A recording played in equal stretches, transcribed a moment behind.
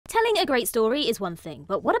a great story is one thing,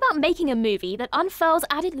 but what about making a movie that unfurls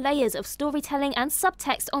added layers of storytelling and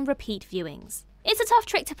subtext on repeat viewings? It's a tough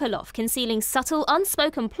trick to pull off, concealing subtle,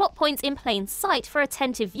 unspoken plot points in plain sight for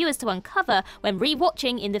attentive viewers to uncover when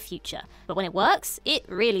re-watching in the future. But when it works, it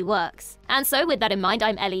really works. And so with that in mind,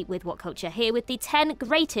 I'm Ellie with What Culture here with the 10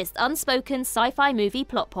 greatest unspoken sci-fi movie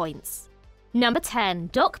plot points. Number 10.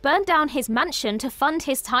 Doc burned down his mansion to fund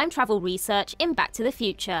his time travel research in Back to the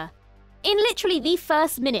Future. In literally the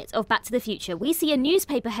first minute of Back to the Future, we see a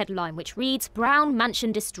newspaper headline which reads, "Brown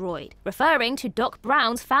Mansion Destroyed," referring to Doc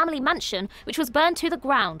Brown's family mansion, which was burned to the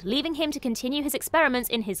ground, leaving him to continue his experiments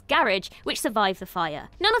in his garage, which survived the fire.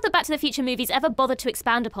 None of the Back to the Future movies ever bothered to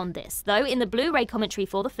expand upon this, though in the Blu-ray commentary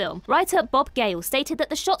for the film, writer Bob Gale stated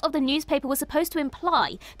that the shot of the newspaper was supposed to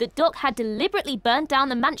imply that Doc had deliberately burned down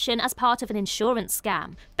the mansion as part of an insurance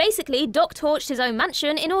scam. Basically, Doc torched his own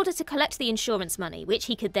mansion in order to collect the insurance money, which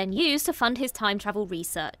he could then use to fund his time travel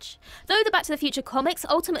research. Though the Back to the Future comics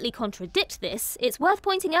ultimately contradict this, it's worth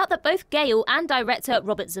pointing out that both Gale and director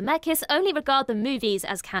Robert Zemeckis only regard the movies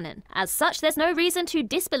as canon. As such, there's no reason to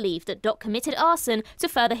disbelieve that Doc committed arson to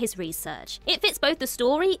further his research. It fits both the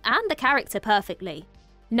story and the character perfectly.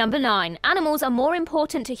 Number 9. Animals are more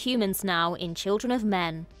important to humans now in Children of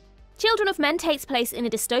Men. Children of Men takes place in a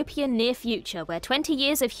dystopian near future where 20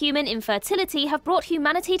 years of human infertility have brought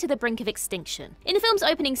humanity to the brink of extinction. In the film's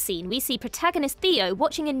opening scene, we see protagonist Theo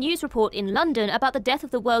watching a news report in London about the death of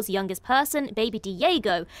the world's youngest person, baby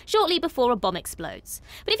Diego, shortly before a bomb explodes.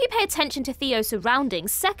 But if you pay attention to Theo's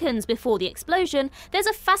surroundings seconds before the explosion, there's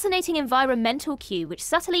a fascinating environmental cue which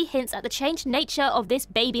subtly hints at the changed nature of this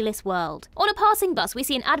babyless world. On a passing bus, we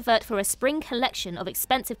see an advert for a spring collection of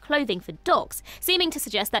expensive clothing for dogs, seeming to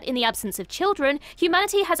suggest that in the absence of children,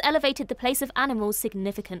 humanity has elevated the place of animals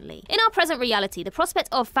significantly. In our present reality, the prospect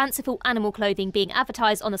of fanciful animal clothing being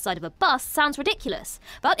advertised on the side of a bus sounds ridiculous.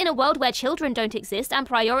 But in a world where children don't exist and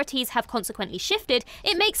priorities have consequently shifted,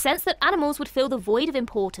 it makes sense that animals would fill the void of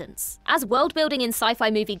importance. As world building in sci-fi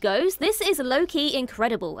movie goes, this is low-key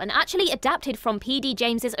incredible and actually adapted from P.D.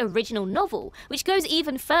 James's original novel, which goes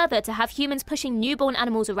even further to have humans pushing newborn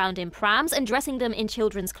animals around in prams and dressing them in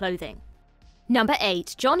children's clothing. Number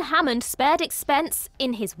 8. John Hammond spared expense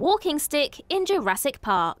in his walking stick in Jurassic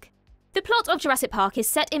Park. The plot of Jurassic Park is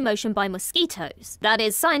set in motion by mosquitoes. That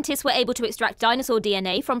is, scientists were able to extract dinosaur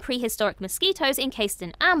DNA from prehistoric mosquitoes encased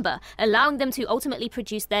in amber, allowing them to ultimately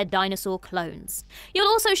produce their dinosaur clones. You'll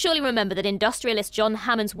also surely remember that industrialist John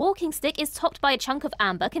Hammond's walking stick is topped by a chunk of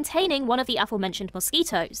amber containing one of the aforementioned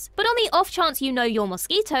mosquitoes. But on the off chance you know your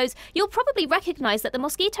mosquitoes, you'll probably recognize that the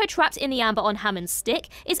mosquito trapped in the amber on Hammond's stick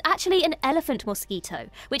is actually an elephant mosquito,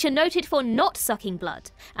 which are noted for not sucking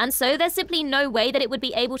blood. And so there's simply no way that it would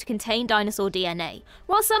be able to contain dinosaur DNA.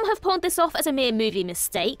 While some have pawned this off as a mere movie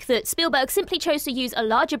mistake, that Spielberg simply chose to use a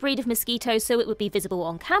larger breed of mosquitoes so it would be visible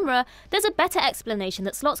on camera, there's a better explanation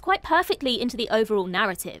that slots quite perfectly into the overall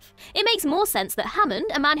narrative. It makes more sense that Hammond,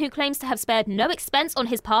 a man who claims to have spared no expense on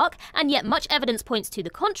his park, and yet much evidence points to the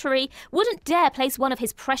contrary, wouldn't dare place one of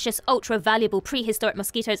his precious, ultra-valuable prehistoric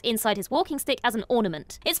mosquitoes inside his walking stick as an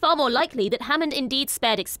ornament. It's far more likely that Hammond indeed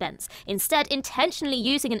spared expense, instead intentionally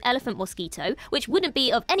using an elephant mosquito, which wouldn't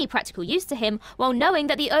be of any practical use to him, while knowing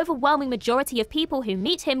that the overwhelming majority of people who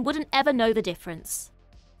meet him wouldn't ever know the difference.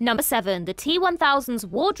 Number 7. The T-1000's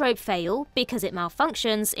wardrobe fail because it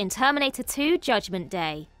malfunctions in Terminator 2 Judgment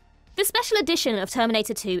Day. The special edition of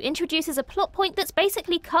Terminator 2 introduces a plot point that's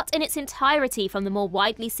basically cut in its entirety from the more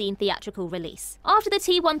widely seen theatrical release. After the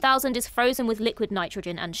T-1000 is frozen with liquid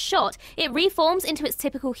nitrogen and shot, it reforms into its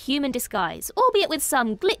typical human disguise, albeit with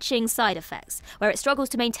some glitching side effects, where it struggles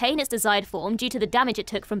to maintain its desired form due to the damage it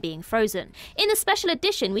took from being frozen. In the special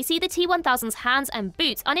edition, we see the T-1000's hands and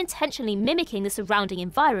boots unintentionally mimicking the surrounding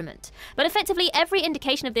environment. But effectively, every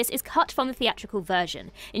indication of this is cut from the theatrical version,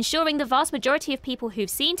 ensuring the vast majority of people who've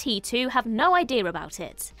seen T2 have no idea about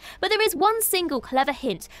it. But there is one single clever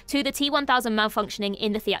hint to the T-1000 malfunctioning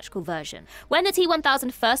in the theatrical version. When the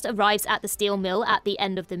T-1000 first arrives at the steel mill at the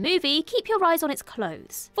end of the movie, keep your eyes on its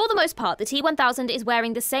clothes. For the most part, the T-1000 is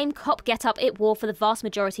wearing the same cop getup it wore for the vast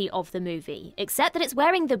majority of the movie, except that it's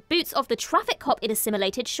wearing the boots of the traffic cop it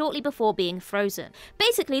assimilated shortly before being frozen.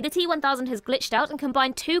 Basically, the T-1000 has glitched out and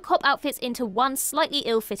combined two cop outfits into one slightly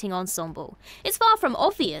ill-fitting ensemble. It's far from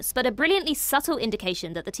obvious, but a brilliantly subtle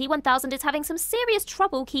indication that the T-1000 is having some serious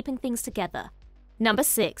trouble keeping things together. Number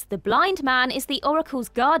 6. The blind man is the Oracle's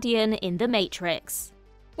guardian in The Matrix.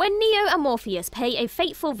 When Neo and Morpheus pay a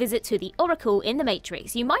fateful visit to the Oracle in the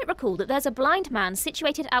Matrix, you might recall that there's a blind man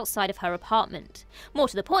situated outside of her apartment. More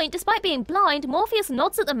to the point, despite being blind, Morpheus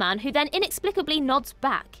nods at the man who then inexplicably nods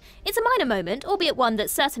back. It's a minor moment, albeit one that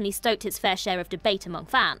certainly stoked its fair share of debate among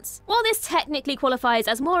fans. While this technically qualifies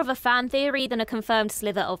as more of a fan theory than a confirmed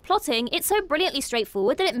sliver of plotting, it's so brilliantly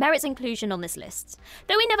straightforward that it merits inclusion on this list.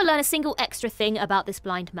 Though we never learn a single extra thing about this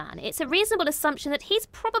blind man, it's a reasonable assumption that he's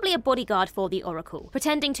probably a bodyguard for the Oracle,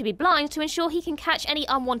 pretending to be blind to ensure he can catch any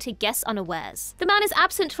unwanted guests unawares. The man is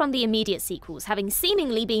absent from the immediate sequels, having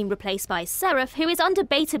seemingly been replaced by Seraph, who is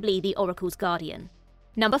undebatably the Oracle's guardian.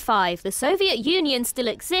 Number 5. The Soviet Union still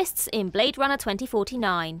exists in Blade Runner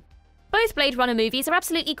 2049. Both Blade Runner movies are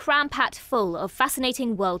absolutely cram-packed full of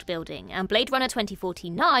fascinating world-building, and Blade Runner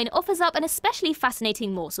 2049 offers up an especially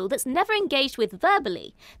fascinating morsel that's never engaged with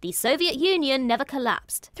verbally. The Soviet Union never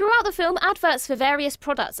collapsed. Throughout the film, adverts for various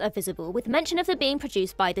products are visible, with mention of them being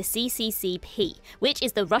produced by the CCCP, which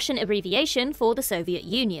is the Russian abbreviation for the Soviet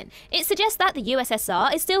Union. It suggests that the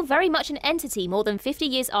USSR is still very much an entity more than 50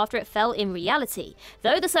 years after it fell in reality,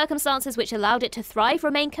 though the circumstances which allowed it to thrive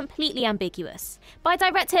remain completely ambiguous. By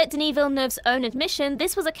director Denis Villeneuve's own admission,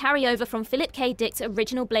 this was a carryover from Philip K. Dick's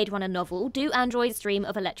original Blade Runner novel, Do Androids Dream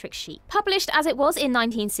of Electric Sheep. Published as it was in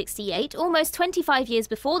 1968, almost 25 years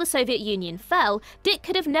before the Soviet Union fell, Dick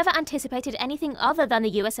could have never anticipated anything other than the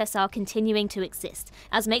USSR continuing to exist,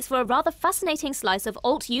 as makes for a rather fascinating slice of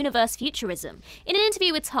alt-universe futurism. In an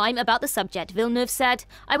interview with Time about the subject, Villeneuve said,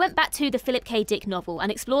 "I went back to the Philip K. Dick novel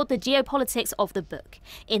and explored the geopolitics of the book.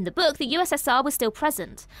 In the book, the USSR was still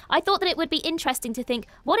present. I thought that it would be interesting to think,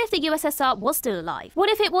 what if the USSR was still alive? What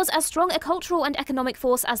if it was as strong a cultural and economic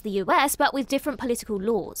force as the US, but with different political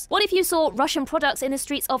laws? What if you saw Russian products in the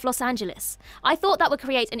streets of Los Angeles? I thought that would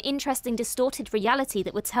create an interesting distorted reality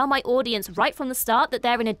that would tell my audience right from the start that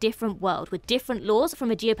they're in a different world with different laws from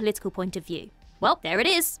a geopolitical point of view." Well, there it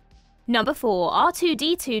is. Number 4.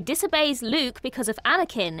 R2-D2 disobeys Luke because of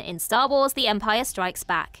Anakin in Star Wars The Empire Strikes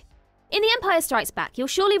Back. In The Empire Strikes Back, you'll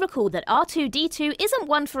surely recall that R2-D2 isn't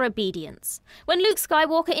one for obedience. When Luke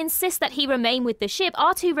Skywalker insists that he remain with the ship,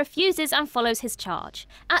 R2 refuses and follows his charge.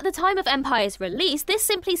 At the time of Empire's release, this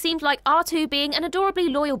simply seemed like R2 being an adorably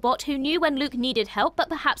loyal bot who knew when Luke needed help but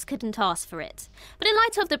perhaps couldn't ask for it. But in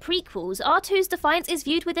light of the prequels, R2's defiance is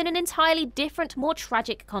viewed within an entirely different, more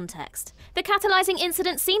tragic context. The catalyzing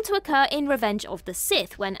incident seemed to occur in Revenge of the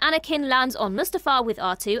Sith, when Anakin lands on Mustafar with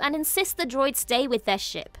R2 and insists the droid stay with their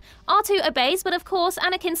ship. R2 obeys, but of course,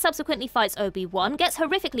 Anakin subsequently fights Obi-Wan, gets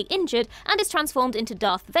horrifically injured, and is transformed into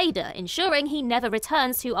Darth Vader, ensuring he never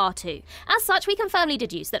returns to R2. As such, we can firmly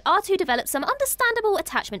deduce that R2 developed some understandable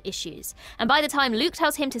attachment issues, and by the time Luke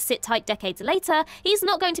tells him to sit tight decades later, he's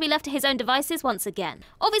not going to be left to his own devices once again.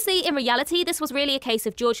 Obviously, in reality, this was really a case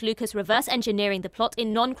of George Lucas reverse engineering the plot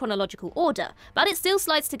in non-chronological order, but it still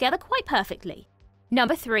slides together quite perfectly.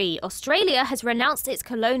 Number 3. Australia has renounced its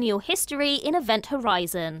colonial history in Event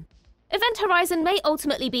Horizon. Event Horizon may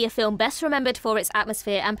ultimately be a film best remembered for its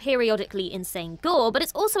atmosphere and periodically insane gore, but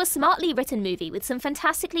it's also a smartly written movie with some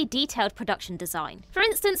fantastically detailed production design. For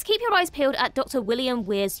instance, keep your eyes peeled at Dr. William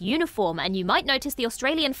Weir's uniform, and you might notice the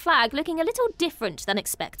Australian flag looking a little different than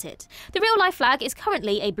expected. The real-life flag is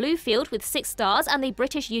currently a blue field with 6 stars and the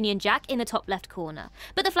British Union Jack in the top left corner,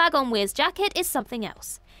 but the flag on Weir's jacket is something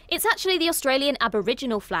else. It's actually the Australian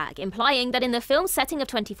Aboriginal flag, implying that in the film's setting of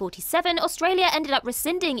 2047, Australia ended up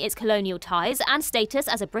rescinding its colonial ties and status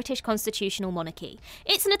as a British constitutional monarchy.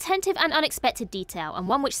 It's an attentive and unexpected detail, and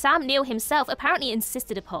one which Sam Neill himself apparently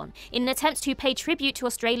insisted upon, in an attempt to pay tribute to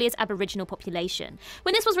Australia's Aboriginal population.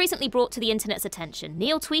 When this was recently brought to the internet's attention,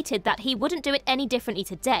 Neill tweeted that he wouldn't do it any differently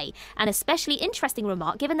today, an especially interesting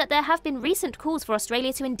remark given that there have been recent calls for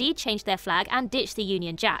Australia to indeed change their flag and ditch the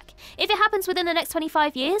Union Jack. If it happens within the next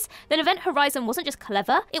 25 years, then Event Horizon wasn't just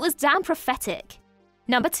clever, it was damn prophetic.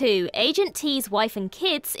 Number 2. Agent T's wife and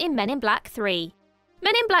kids in Men in Black 3.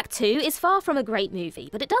 Men in Black 2 is far from a great movie,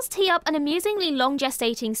 but it does tee up an amusingly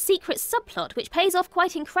long-gestating secret subplot which pays off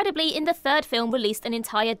quite incredibly in the third film released an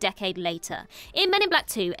entire decade later. In Men in Black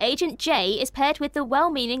 2, Agent J is paired with the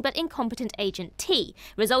well-meaning but incompetent Agent T,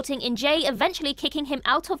 resulting in J eventually kicking him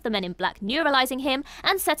out of the Men in Black, neuralizing him,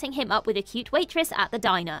 and setting him up with a cute waitress at the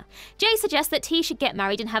diner. J suggests that T should get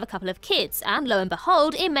married and have a couple of kids, and lo and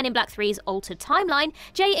behold, in Men in Black 3's altered timeline,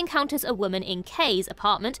 J encounters a woman in K's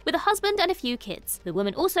apartment with a husband and a few kids. The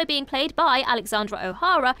woman also being played by Alexandra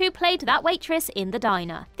O'Hara, who played that waitress in the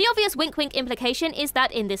diner. The obvious wink-wink implication is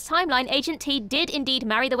that in this timeline, Agent T did indeed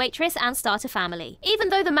marry the waitress and start a family. Even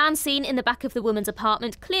though the man seen in the back of the woman's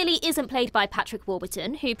apartment clearly isn't played by Patrick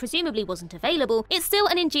Warburton, who presumably wasn't available, it's still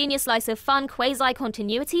an ingenious slice of fun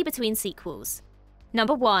quasi-continuity between sequels.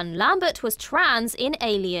 Number 1. Lambert was trans in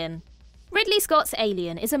Alien. Ridley Scott's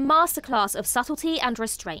Alien is a masterclass of subtlety and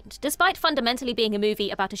restraint, despite fundamentally being a movie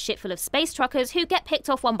about a ship full of space truckers who get picked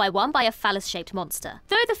off one by a phallus-shaped monster.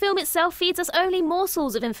 Though the film itself feeds us only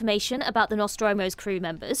morsels of information about the Nostromo's crew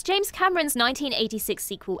members, James Cameron's 1986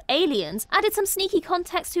 sequel Aliens added some sneaky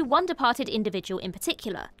context to one departed individual in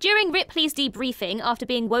particular. During Ripley's debriefing after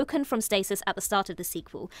being woken from stasis at the start of the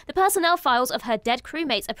sequel, the personnel files of her dead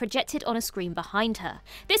crewmates are projected on a screen behind her.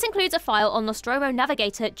 This includes a file on Nostromo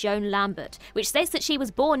navigator Joan Lambert, which states that she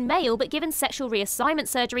was born male but given sexual reassignment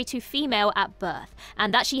surgery to female at birth,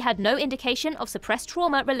 and that she had no indication of suppressed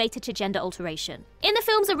trauma related to gender alteration. In the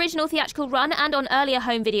film's original theatrical run and on earlier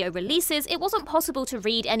home video releases, it wasn't possible to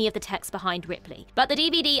read any of the text behind Ripley, but the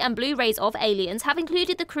DVD and Blu-rays of Aliens have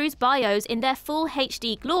included the crew's bios in their full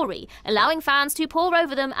HD glory, allowing fans to pore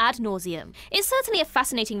over them ad nauseum. It's certainly a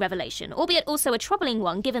fascinating revelation, albeit also a troubling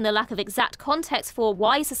one given the lack of exact context for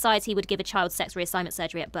why society would give a child sex reassignment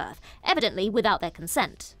surgery at birth, evidently without their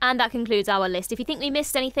consent. And that concludes our list. If you think we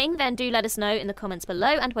missed anything, then do let us know in the comments below,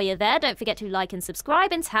 and while you're there, don't forget to like and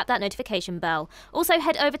subscribe and tap that notification bell. Also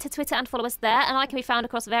head over to Twitter and follow us there, and I can be found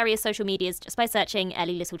across various social medias just by searching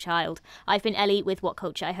Ellie Littlechild. I've been Ellie with What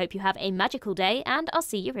Culture. I hope you have a magical day, and I'll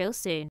see you real soon.